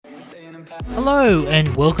Hello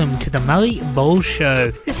and welcome to the Murray Bowles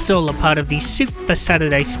Show. This is all a part of the Super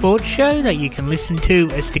Saturday Sports Show that you can listen to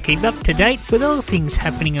as to keep up to date with all things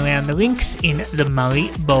happening around the links in the Murray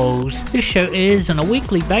Bowls. This show airs on a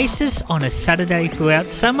weekly basis on a Saturday throughout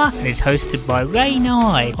summer and is hosted by Ray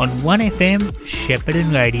Nye on 1FM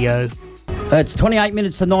Shepparton Radio. It's 28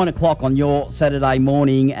 minutes to 9 o'clock on your Saturday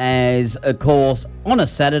morning as, of course, on a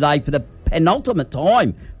Saturday for the penultimate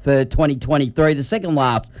time for 2023, the second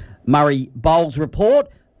last Murray Bowls report,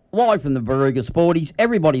 live from the Baruga Sporties.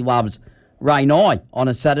 Everybody loves Ray Nye on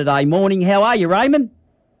a Saturday morning. How are you, Raymond?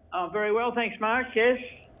 Oh, very well, thanks, Mark, yes.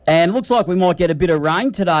 And looks like we might get a bit of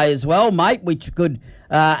rain today as well, mate, which could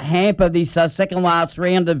hamper this second last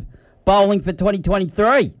round of bowling for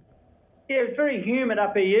 2023. Yeah, it was very humid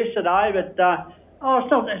up here yesterday, but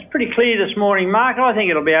it's pretty clear this morning, Mark. I think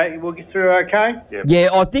we'll get through okay. Yep. Yeah,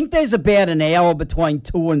 I think there's about an hour between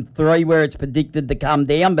 2 and 3 where it's predicted to come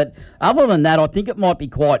down, but other than that, I think it might be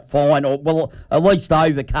quite fine, or well, at least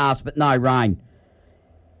overcast, but no rain.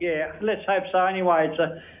 Yeah, let's hope so. Anyway, it's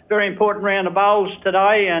a very important round of bowls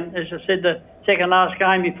today, and as I said, the second last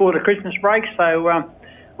game before the Christmas break, so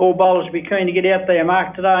all bowlers will be keen to get out there,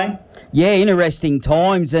 Mark, today. Yeah, interesting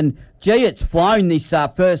times, and gee, it's flown this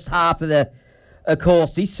first half of this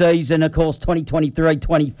season, of course,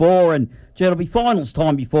 2023-24, and gee, it'll be finals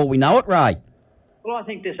time before we know it, Ray. Well, I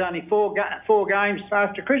think there's only four games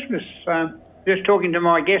after Christmas. Just talking to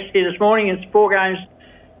my guest here this morning, it's 4 games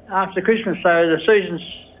after Christmas, so the season's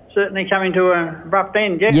certainly coming to an abrupt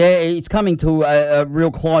end, yeah? Yeah, it's coming to a real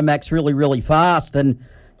climax really, really fast, and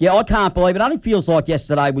yeah, I can't believe it. Only feels like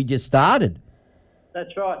yesterday we just started.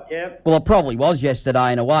 That's right, yeah. Well, it probably was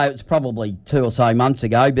yesterday in a way. It was probably 2 or so months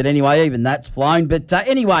ago. But anyway, even that's flown. But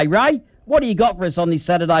anyway, Ray, what do you got for us on this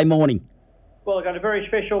Saturday morning? Well, I've got a very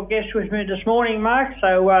special guest with me this morning, Mark,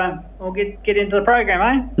 so we'll get into the program,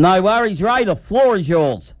 eh? No worries, Ray. The floor is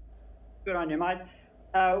yours. Good on you, mate.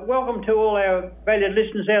 Welcome to all our valued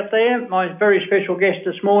listeners out there. My very special guest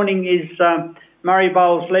this morning is Murray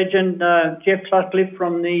Bowls legend, Jeff Sutcliffe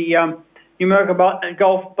from the Numurkah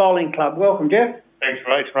Golf Bowling Club. Welcome, Jeff. Thanks,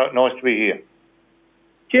 Ray. It's nice to be here.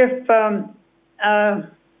 Jeff,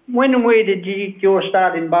 when and where did you get your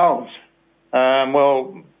start in bowls?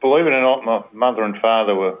 Well, believe it or not, my mother and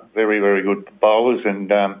father were very, very good bowlers, and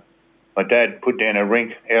my dad put down a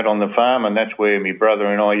rink out on the farm, and that's where my brother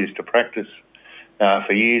and I used to practice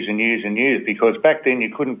for years and years and years, because back then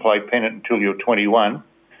you couldn't play pennant until you were 21,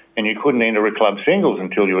 and you couldn't enter a club singles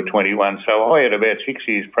until you were 21, so I had about 6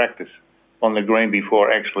 years practice on the green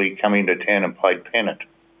before actually coming to town and played pennant.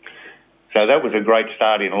 So that was a great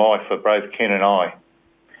start in life for both Ken and I.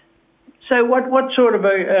 So what sort of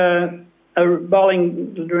a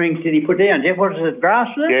bowling rink did he put down, Jeff? Was it grass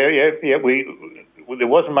there? Yeah. There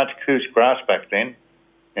wasn't much coos grass back then,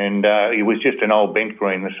 and it was just an old bent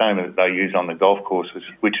green, the same as they use on the golf courses,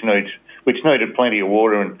 which needed plenty of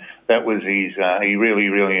water, and that was his. He really,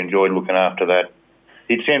 really enjoyed looking after that.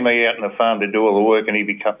 He'd send me out on the farm to do all the work, and he'd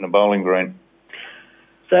be cutting the bowling green.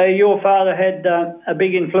 So your father had a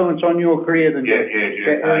big influence on your career then? Jack.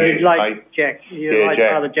 Your late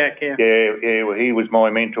father, Jack, yeah. Yeah, well, he was my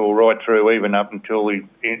mentor right through, even up until the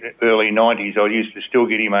early 90s. I used to still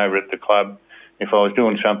get him over at the club. If I was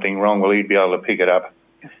doing something wrong, well, he'd be able to pick it up,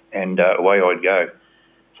 and away I'd go.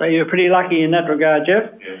 So you were pretty lucky in that regard,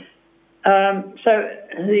 Jeff? Yeah. So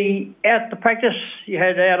the practice you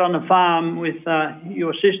had out on the farm with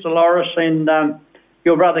your sister Loris and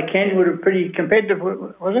your brother Ken would have pretty competitive,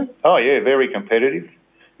 was it? Oh yeah, very competitive.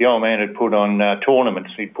 The old man had put on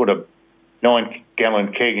tournaments. He'd put a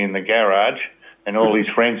 9-gallon keg in the garage, and all his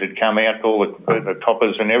friends had come out, all the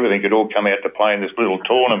coppers and everything had all come out to play in this little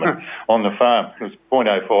tournament on the farm. It was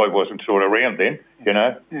 .05 wasn't sort of around then, you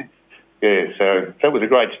know. Yeah. Yeah, so that was a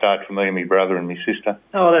great start for me and my brother and my sister.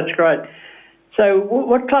 Oh, that's great. So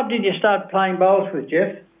what club did you start playing bowls with,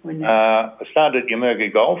 Jeff? I started at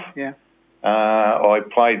Numurkah Golf. Yeah. I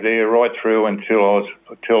played there right through until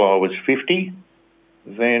I was 50.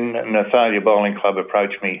 Then Nathalia Bowling Club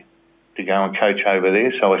approached me to go and coach over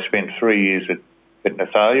there, so I spent 3 years at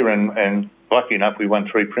Nathalia, and lucky enough we won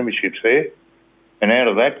 3 premierships there. And out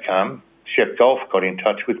of that Shep Golf got in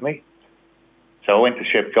touch with me. So I went to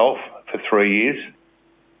Shep Golf for 3 years,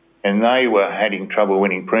 and they were having trouble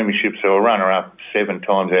winning premierships. They were runner-up 7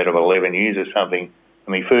 times out of 11 years or something. And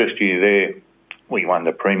my first year there, we won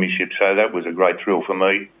the premiership, so that was a great thrill for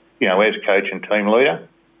me, you know, as coach and team leader.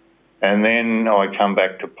 And then I come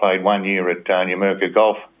back to play 1 year at Numurkah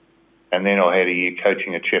Golf, and then I had a year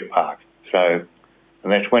coaching at Shep Park. So,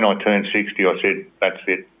 and that's when I turned 60, I said, that's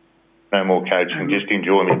it, no more coaching, just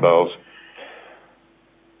enjoy my bowls.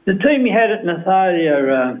 The team you had at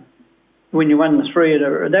Nathalia, when you won the three.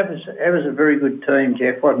 That was a very good team,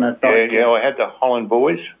 Jeff, wasn't it? Yeah. I had the Holland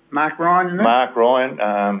boys. Mark Ryan, isn't it? Mark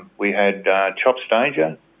Ryan. We had Chop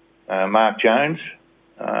Stanger, Mark Jones,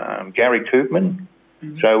 Gary Koopman.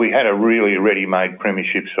 Mm-hmm. So we had a really ready-made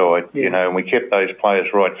premiership side, and we kept those players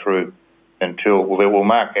right through until,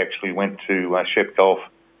 Mark actually went to Shep Golf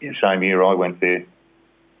the same year I went there.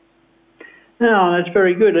 No, that's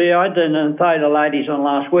very good. I had the Thaler ladies on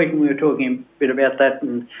last week, and we were talking a bit about that.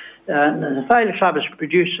 And the Thaler Club has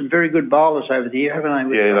produced some very good bowlers over the year, haven't they?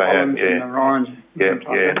 With the Hollands and the Ryans. Yeah.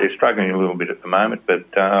 They're struggling a little bit at the moment, but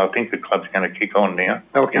I think the club's going to kick on now.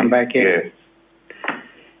 They'll come back,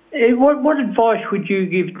 What advice would you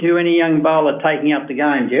give to any young bowler taking up the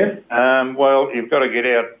game, Jeff? Well, you've got to get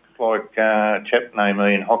out like a chap named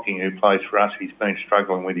Ian Hocking who plays for us. He's been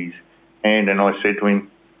struggling with his hand, and I said to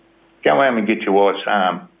him, go home and get your wife's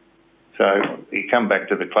arm. So he come back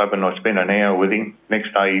to the club and I spent an hour with him.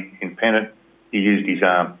 Next day in Pennant, he used his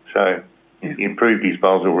arm. So he improved his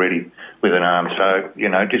bowls already with an arm. So,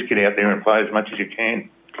 just get out there and play as much as you can.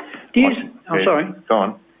 Sorry. Go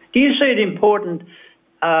on. Do you see it important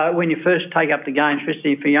when you first take up the game,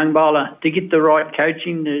 especially for a young bowler, to get the right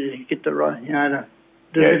coaching, to get the right,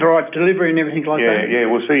 the right delivery and everything like that? Yeah.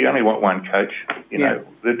 Well, see, you only want one coach. The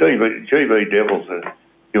GB Devils are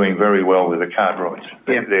doing very well with the Cartwrights.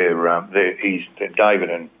 He's David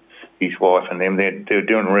and his wife and them. They're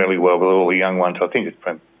doing really well with all the young ones. I think it's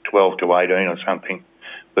from 12 to 18 or something.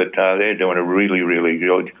 But they're doing a really, really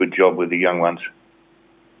good job with the young ones.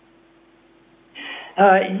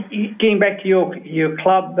 Getting back to your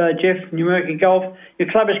club, Jeff, Numurkah Golf, your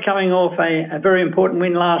club is coming off a very important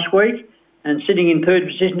win last week and sitting in third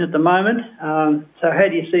position at the moment. So how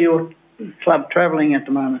do you see your club travelling at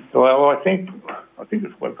the moment? Well, I think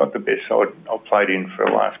we've got the best side I've played in for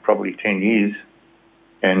the last probably 10 years.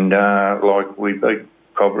 And we beat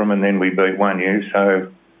Cobram and then we beat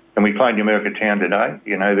 1U. And we played Numurkah Town today.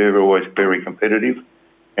 They're always very competitive.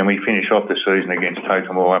 And we finish off the season against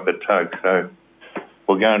Tokemore up at Toke. So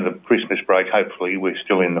we'll go into the Christmas break. Hopefully we're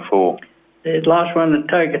still in the four. The last one at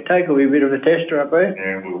Toke will be a bit of a tester up there.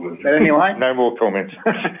 Yeah, we'll But anyway. No more comments.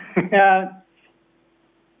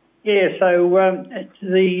 So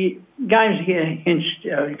the games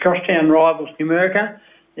against crosstown rivals Numurkah,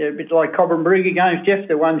 they're a bit like Cobram Brugger games, Jeff.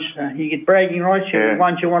 The ones you get bragging rights, the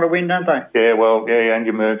ones you want to win, don't they? Yeah, and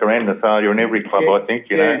Numurkah and Nathalia and every club, I think,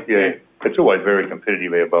 It's always very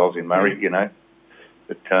competitive, our bowls in Murray,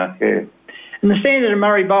 But, And the standard of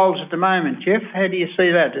Murray bowls at the moment, Jeff, how do you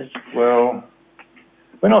see that? Well,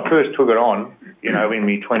 when I first took it on, in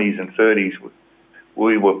my 20s and 30s,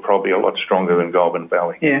 we were probably a lot stronger than Goulburn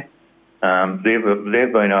Valley. Yeah. They've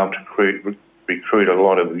been able to recruit a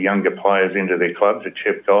lot of younger players into their clubs at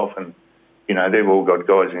Shep Golf, and they've all got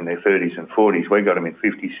guys in their 30s and 40s. We got them in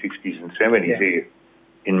 50s, 60s, and 70s here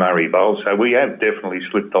in Murray Bowls. So we have definitely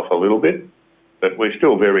slipped off a little bit, but we're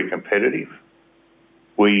still very competitive.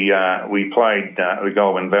 We played the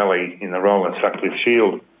Goulburn Valley in the Roland Sutcliffe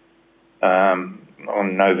Shield on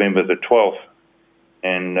November the 12th,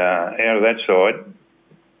 and out of that side,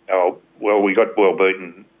 we got well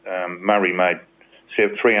beaten. Murray made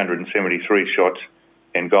 373 shots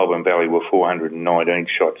and Goulburn Valley were 419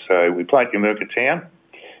 shots. So we played Numurkah Town.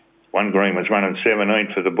 One green was running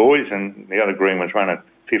 17 for the boys and the other green was running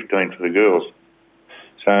 15 for the girls.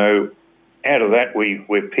 So out of that, we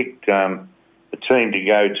picked the team to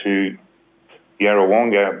go to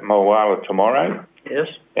Yarrawonga, Mulwala tomorrow. Yes.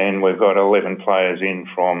 And we've got 11 players in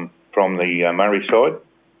from the Murray side.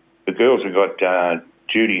 The girls have got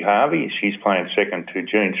Judy Harvey. She's playing second to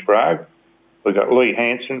Jean Sprague. We've got Lee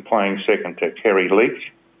Hanson playing second to Kerry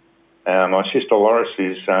Leach. My sister Loris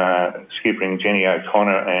is skipping Jenny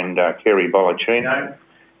O'Connor and Kerry Bollicino.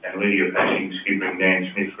 And Lydia Passing skipping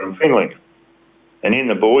Dan Smith from Finley. And in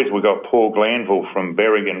the boys, we've got Paul Glanville from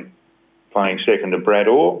Berrigan playing second to Brad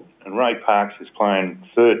Orr. And Ray Parks is playing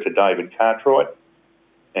third to David Cartwright.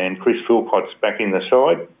 And Chris Philpott's back in the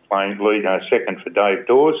side, playing second for Dave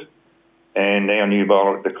Dawes. And our new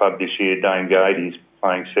bowler at the club this year, Dane Gade, is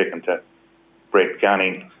playing second to Brett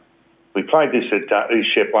Gunning. We played this at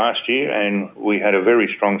East Shep last year and we had a very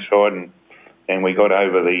strong side and we got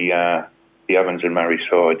over the Ovens and Murray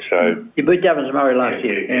side. So you beat the Ovens and Murray last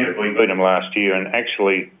year? Yeah, we beat them last year and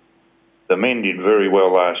actually the men did very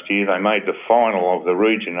well last year. They made the final of the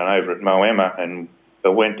region and over at Moama and they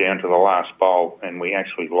went down to the last bowl and we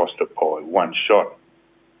actually lost it by one shot.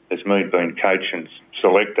 As me being coach and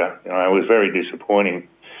selector, it was very disappointing.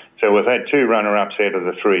 So we've had two runner-ups out of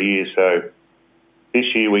the 3 years. So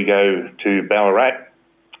this year we go to Ballarat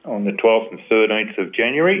on the 12th and 13th of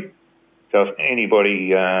January. So if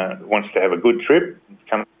anybody wants to have a good trip,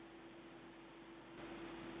 come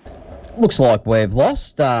Looks like we've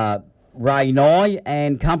lost Ray Nye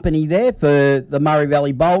and company there for the Murray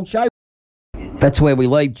Valley Bowl Show. That's where we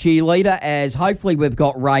leave cheerleader, as hopefully we've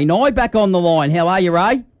got Ray Nye back on the line. How are you,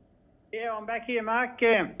 Ray? Yeah, I'm back here, Mark.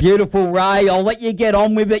 Yeah. Beautiful, Ray. I'll let you get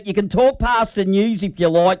on with it. You can talk past the news if you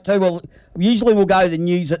like to. Well, usually we'll go to the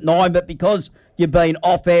news at 9, but because you've been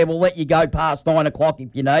off air, we'll let you go past 9 o'clock if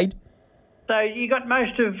you need. So you got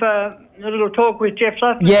most of the little talk with Jeff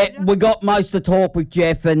Sutton? Yeah, we got most of the talk with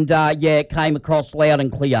Jeff, and it came across loud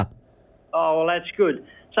and clear. Oh, well, that's good.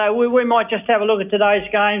 So we might just have a look at today's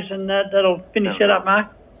games, and that'll finish it up, Mark.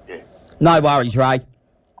 Yeah. No worries, Ray.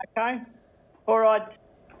 Okay. All right.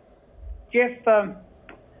 Jeff,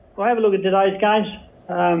 we'll have a look at today's games.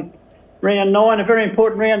 Round 9, a very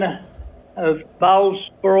important round of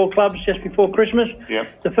bowls for all clubs just before Christmas.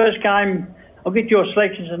 Yep. The first game, I'll get your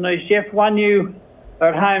selections on these, Jeff. 1U are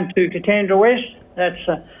at home to Katandra West. That's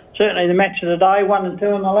certainly the match of the day, 1 and 2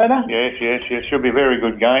 on the ladder. Yes. Should be a very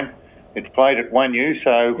good game. It's played at 1U,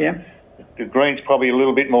 so the green's probably a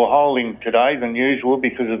little bit more holding today than usual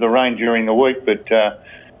because of the rain during the week, but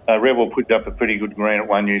Rebel put up a pretty good green at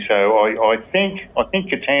 1U, so I think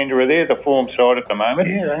Katandra are there, the form side at the moment,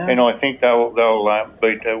 and I think they'll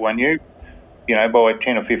beat 1U, by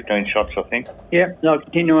 10 or 15 shots, I think. Yeah, they'll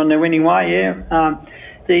continue on their winning way,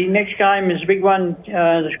 the next game is a big one,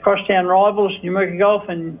 the crosstown rivals, Numurkah Golf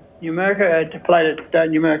and Numurkah, to play at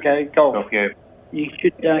Numurkah Golf. Yeah. You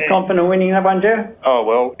should confident winning that one, Jeff? Oh,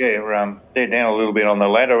 well, yeah, they're down a little bit on the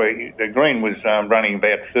ladder. The green was running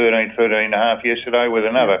about 13 and a half yesterday with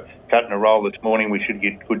another cut and a roll this morning. We should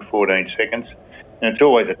get good 14 seconds. And it's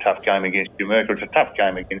always a tough game against Numurkah. It's a tough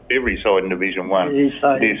game against every side in Division 1. It is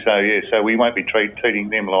so. So we won't be treating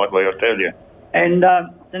them lightly, I tell you. And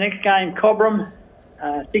the next game, Cobram,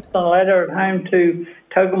 6th on the ladder at home to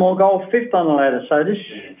Togumore Golf, 5th on the ladder. So this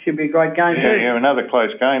should be a great game too. Yeah, another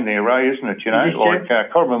close game there, Ray, isn't it?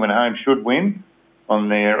 Cobram at home should win on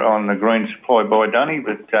the green supplied by Dunny,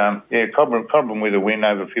 but Cobram with a win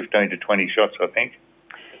over 15 to 20 shots, I think.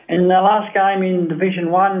 And the last game in Division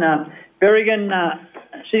 1, Berrigan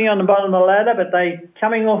sitting on the bottom of the ladder, but they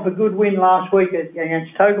coming off a good win last week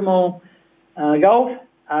against Togumore Golf.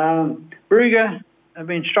 Brugger have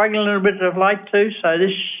been struggling a little bit of late too, so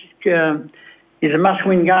this is a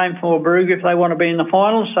must-win game for Brugger if they want to be in the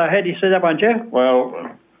finals. So how do you see that one, Jeff? Well,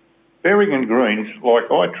 Berrigan Greens, like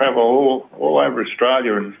I travel all over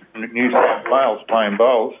Australia and New South Wales playing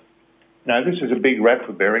bowls. This is a big rap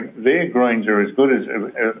for Berrigan. Their greens are as good as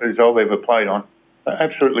I've ever played on. They're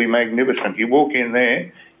absolutely magnificent. You walk in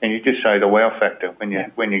there and you just say the wow factor when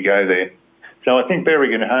you go there. So I think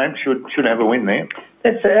Berrigan at home should have a win there.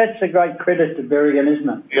 That's a great credit to Berrigan, isn't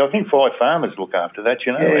it? Yeah, I think 5 farmers look after that,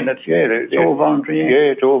 Yeah. and it's all voluntary.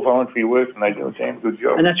 Yeah, it's all voluntary work, and they do a damn good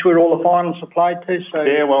job. And that's where all the finals are played too. So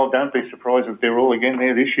yeah, well, don't be surprised if they're all again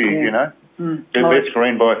there this year. They're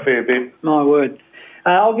green by a fair bit. My word.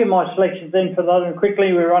 I'll give my selections then for those, and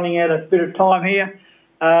quickly we're running out of a bit of time here.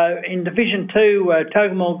 In Division 2,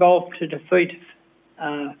 Togumore Golf to defeat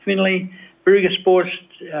Finley. Brugger Sports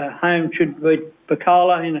home should beat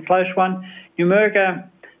Bacala in a close one. Numurkah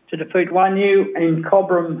to defeat 1U, and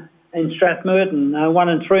Cobram and Strathmerton, 1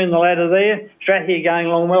 and 3 in the ladder there. Strathia going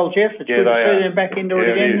along well, Jeff. It's good to see them back into it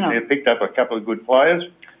again. They've picked up a couple of good players,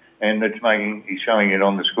 and he's showing it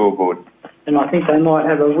on the scoreboard. And I think they might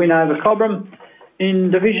have a win over Cobram.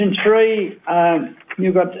 In Division 3,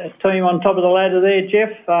 you've got a team on top of the ladder there,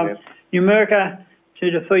 Jeff. Numurkah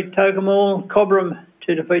to defeat Togumore, Cobram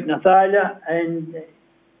to defeat Nathalia, and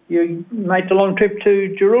you make the long trip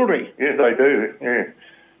to Jerilderie. Yes, they do, yeah.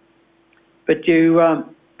 But you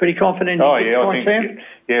pretty confident? Oh, yeah, I think.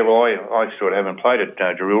 Yeah, well, I sort of haven't played at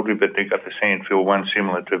Jerilderie, but they've got the Sandfield one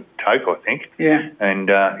similar to Toke, I think. Yeah. And,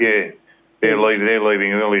 they're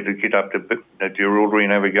leaving early to get up to Jerilderie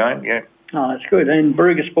and have a game, yeah. Oh, that's good. And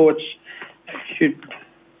Brugger Sports should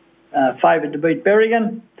favoured to beat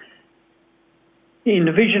Berrigan. In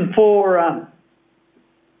Division 4, I'll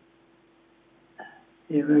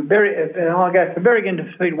go for Berrigan to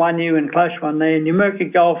defeat 1U and close one there.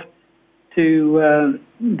 Numurkah Golf to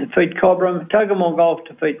defeat Cobram. Togumore Golf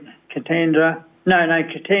to defeat Katandra.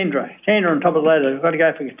 Katandra. Katandra on top of the ladder. We've got to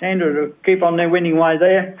go for Katandra to keep on their winning way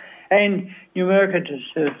there. And Numurkah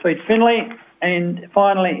to defeat Finley. And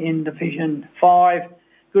finally in Division 5,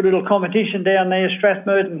 good little competition down there.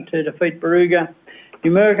 Strathmerton to defeat Barooga.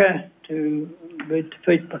 Numurkah to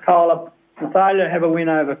defeat Bacala. Nathalia have a win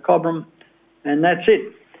over Cobram. And that's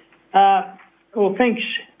it. Well, thanks,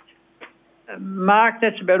 Mark.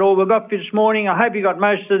 That's about all we've got for this morning. I hope you got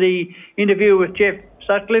most of the interview with Jeff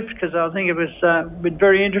Sutcliffe, because I think it was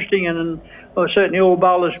very interesting, and certainly all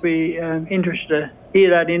bowlers will be interested to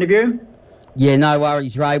hear that interview. Yeah, no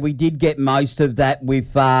worries, Ray. We did get most of that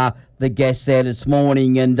with the guests there this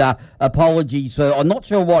morning, and apologies for, I'm not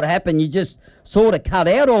sure what happened. You just sort of cut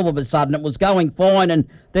out all of a sudden. It was going fine, and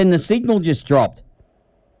then the signal just dropped.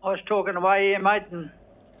 I was talking away here, mate, and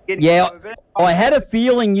getting Yeah, over it. I had a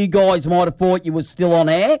feeling you guys might have thought you were still on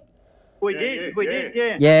air. We did.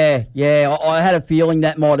 Yeah. I had a feeling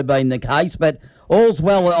that might have been the case, but all's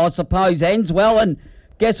well, I suppose, ends well. And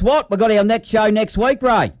guess what? We've got our next show next week,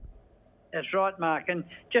 Ray. That's right, Mark. And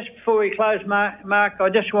just before we close, Mark, I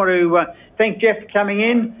just want to thank Jeff for coming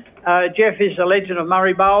in. Jeff is a legend of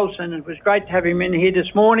Murray Bowls, and it was great to have him in here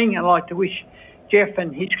this morning. I'd like to wish Jeff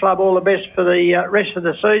and his club all the best for the rest of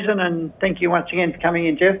the season, and thank you once again for coming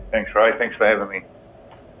in, Jeff. Thanks, Ray. Thanks for having me.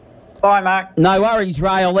 Bye, Mark. No worries, Ray.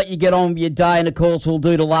 I'll let you get on with your day, and of course, we'll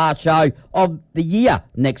do the last show of the year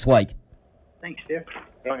next week. Thanks, Jeff.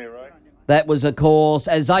 Good on you, Ray. That was, of course,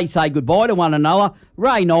 as they say goodbye to one another,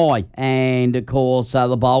 Ray Nye, and, of course,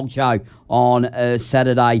 the Bowl Show on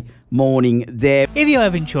Saturday morning there. If you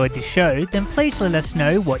have enjoyed the show, then please let us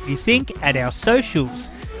know what you think at our socials.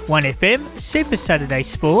 1FM Super Saturday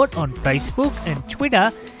Sport on Facebook and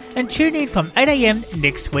Twitter, and tune in from 8 a.m.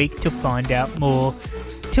 next week to find out more.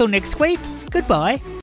 Till next week, goodbye.